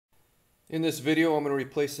In this video, I'm going to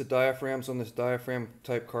replace the diaphragms on this diaphragm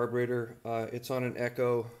type carburetor. It's on an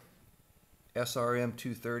Echo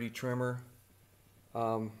SRM-230 trimmer.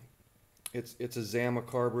 It's a Zama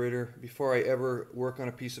carburetor. Before I ever work on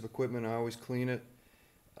a piece of equipment, I always clean it.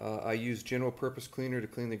 I use general purpose cleaner to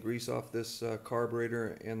clean the grease off this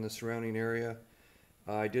carburetor and the surrounding area.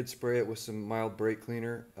 I did spray it with some mild brake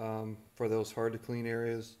cleaner for those hard to clean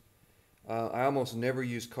areas. I almost never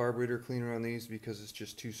use carburetor cleaner on these because it's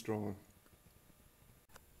just too strong.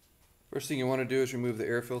 First thing you want to do is remove the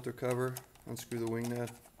air filter cover, unscrew the wing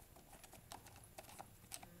nut.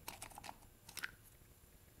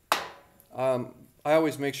 I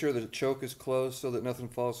always make sure that the choke is closed so that nothing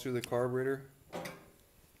falls through the carburetor.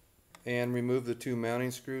 And remove the two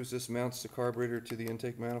mounting screws. This mounts the carburetor to the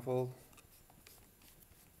intake manifold.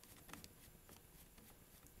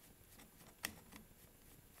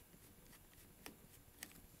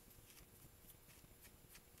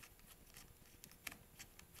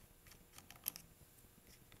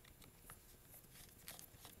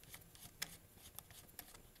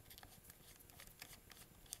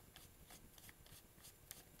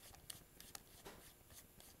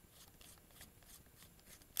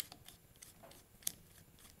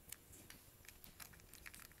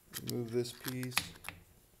 Remove this piece.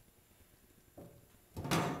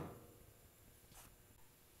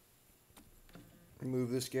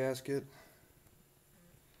 Remove this gasket.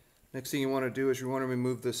 Next thing you want to do is you want to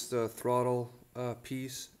remove this throttle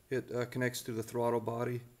piece. It connects to the throttle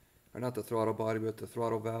body, or not the throttle body, but the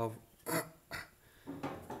throttle valve.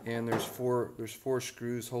 And there's four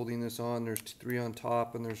screws holding this on. There's three on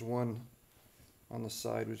top, and there's one on the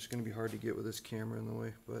side, which is going to be hard to get with this camera in the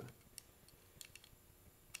way, but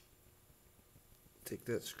take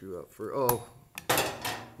that screw out for. Oh,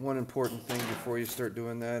 one important thing before you start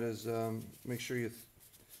doing that is make sure you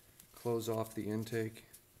close off the intake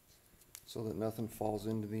so that nothing falls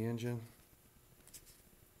into the engine.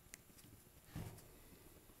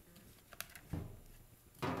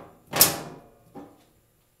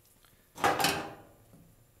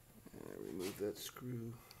 Remove that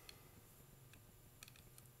screw.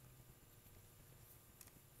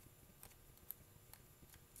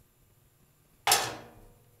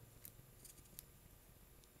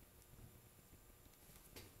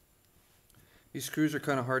 These screws are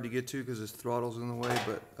kind of hard to get to because this throttle's in the way,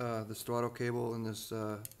 but this throttle cable and this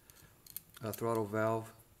throttle valve.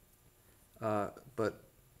 But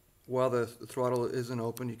while the throttle isn't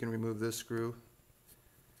open, you can remove this screw.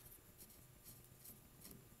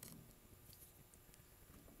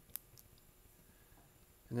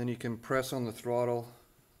 And then you can press on the throttle,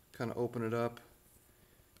 kind of open it up,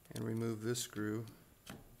 and remove this screw.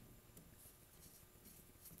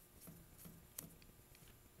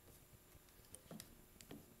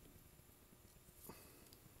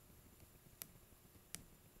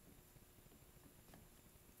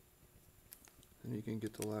 And you can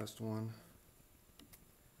get the last one.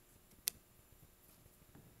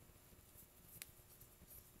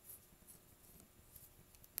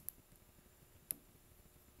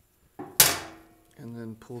 And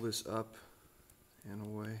then pull this up and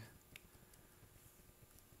away.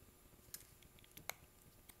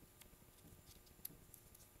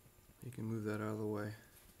 You can move that out of the way.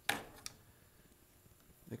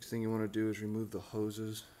 Next thing you want to do is remove the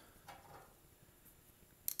hoses.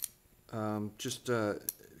 Just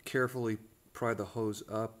carefully pry the hose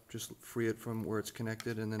up, just free it from where it's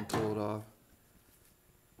connected and then pull it off.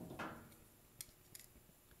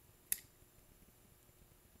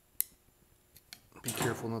 Be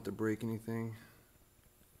careful not to break anything.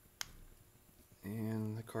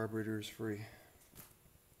 And the carburetor is free.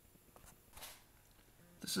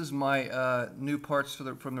 This is my new parts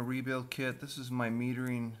from the rebuild kit. This is my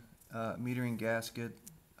metering gasket,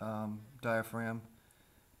 diaphragm,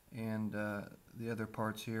 and the other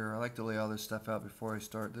parts here. I like to lay all this stuff out before I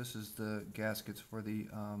start. This is the gaskets for the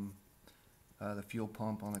fuel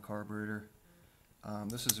pump on the carburetor.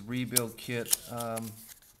 This is a rebuild kit.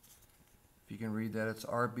 If you can read that, it's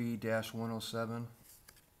RB-107.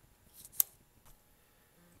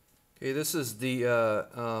 Okay, this is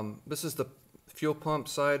the fuel pump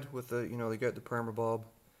side with the, they got the primer bulb,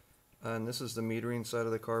 and this is the metering side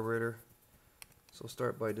of the carburetor. So I'll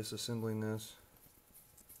start by disassembling this.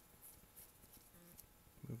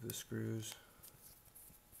 Move the screws.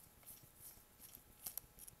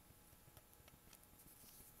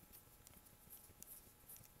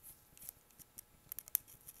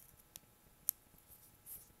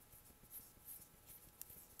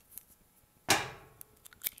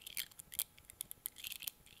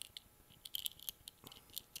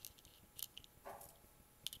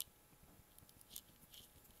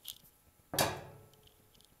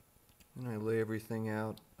 And I lay everything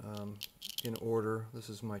out in order. This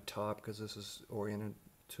is my top because this is oriented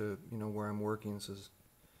to, you know, where I'm working. This is,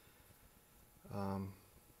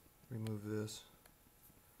 remove this.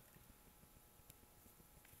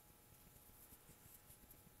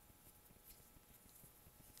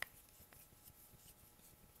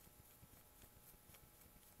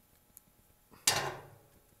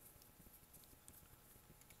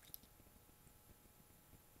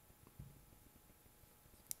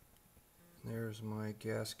 There's my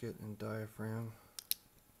gasket and diaphragm.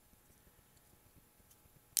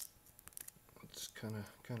 It's kind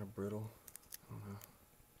of brittle. I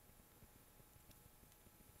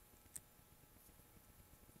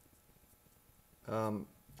don't know.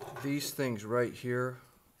 These things right here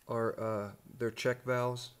are they're check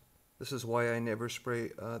valves. This is why I never spray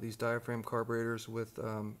these diaphragm carburetors with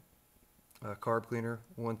carb cleaner.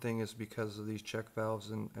 One thing is because of these check valves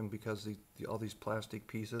and because all these plastic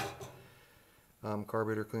pieces.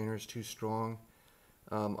 Carburetor cleaner is too strong.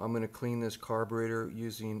 I'm going to clean this carburetor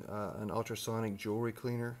using an ultrasonic jewelry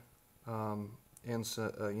cleaner and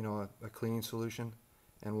you know, a cleaning solution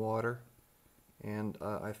and water. And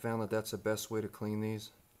I found that that's the best way to clean these.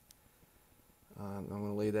 I'm going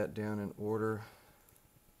to lay that down in order,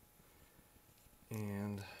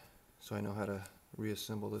 and so I know how to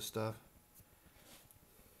reassemble this stuff.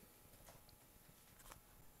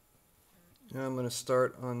 Now I'm going to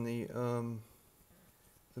start on the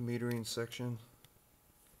metering section.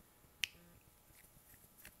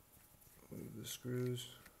 Move the screws.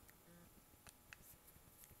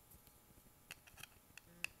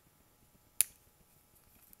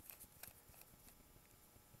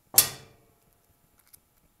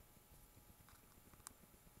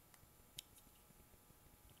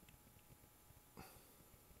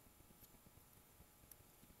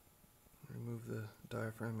 Remove the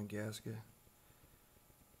diaphragm and gasket.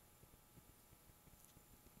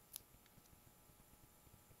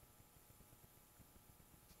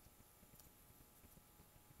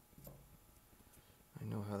 I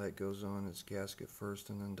know how that goes on. It's gasket first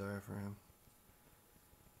and then diaphragm.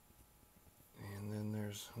 And then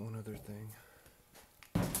there's one other thing.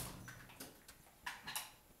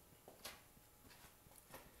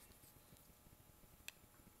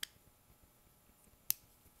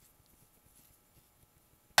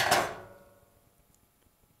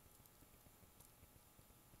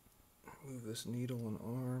 Move this needle and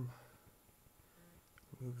arm.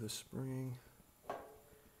 Move the spring.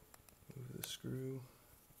 Move the screw.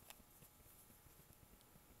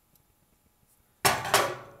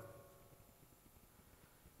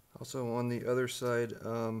 Also on the other side,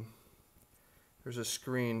 there's a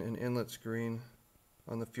screen, an inlet screen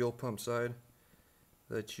on the fuel pump side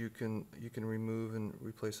that you can remove and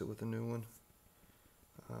replace it with a new one.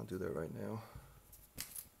 I'll do that right now.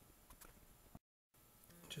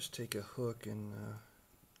 Just take a hook and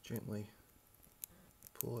gently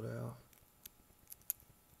pull it out.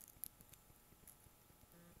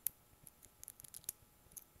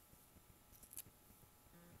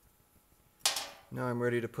 Now I'm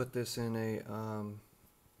ready to put this in a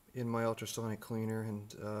in my ultrasonic cleaner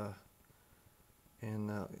and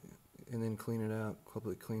then clean it out. Hope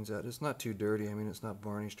it cleans out. It's not too dirty. I mean, it's not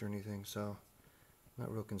varnished or anything, so I'm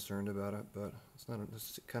not real concerned about it. But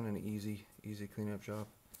it's kind of an easy cleanup job.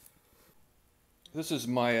 This is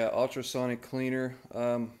my ultrasonic cleaner.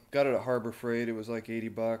 Got it at Harbor Freight. It was like 80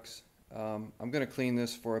 bucks. I'm gonna clean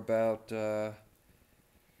this for about let's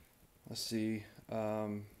see.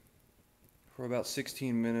 For about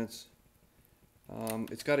 16 minutes.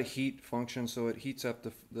 It's got a heat function, so it heats up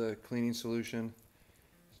the cleaning solution.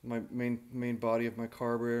 It's my main body of my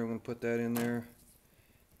carburetor. I'm going to put that in there,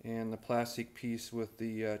 and the plastic piece with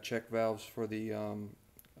the check valves for the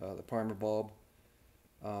primer bulb.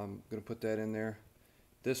 I'm going to put that in there.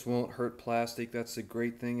 This won't hurt plastic. That's the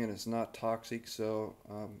great thing, and it's not toxic, so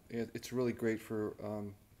it's really great for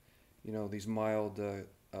you know, these mild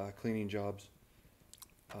cleaning jobs.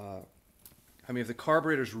 I mean, if the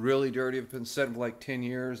carburetor's really dirty, if it's been set for like 10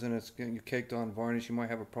 years and it's getting caked on varnish, you might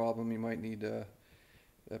have a problem. You might need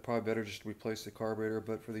probably better just to replace the carburetor.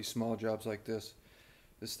 But for these small jobs like this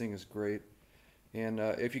thing is great. And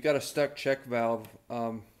if you got a stuck check valve,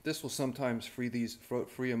 this will sometimes free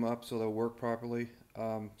them up so they'll work properly.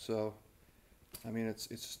 So, I mean,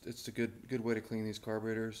 it's a good way to clean these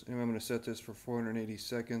carburetors. And I'm going to set this for 480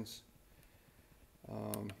 seconds,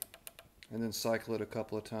 and then cycle it a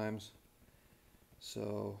couple of times.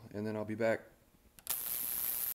 So, and then I'll be back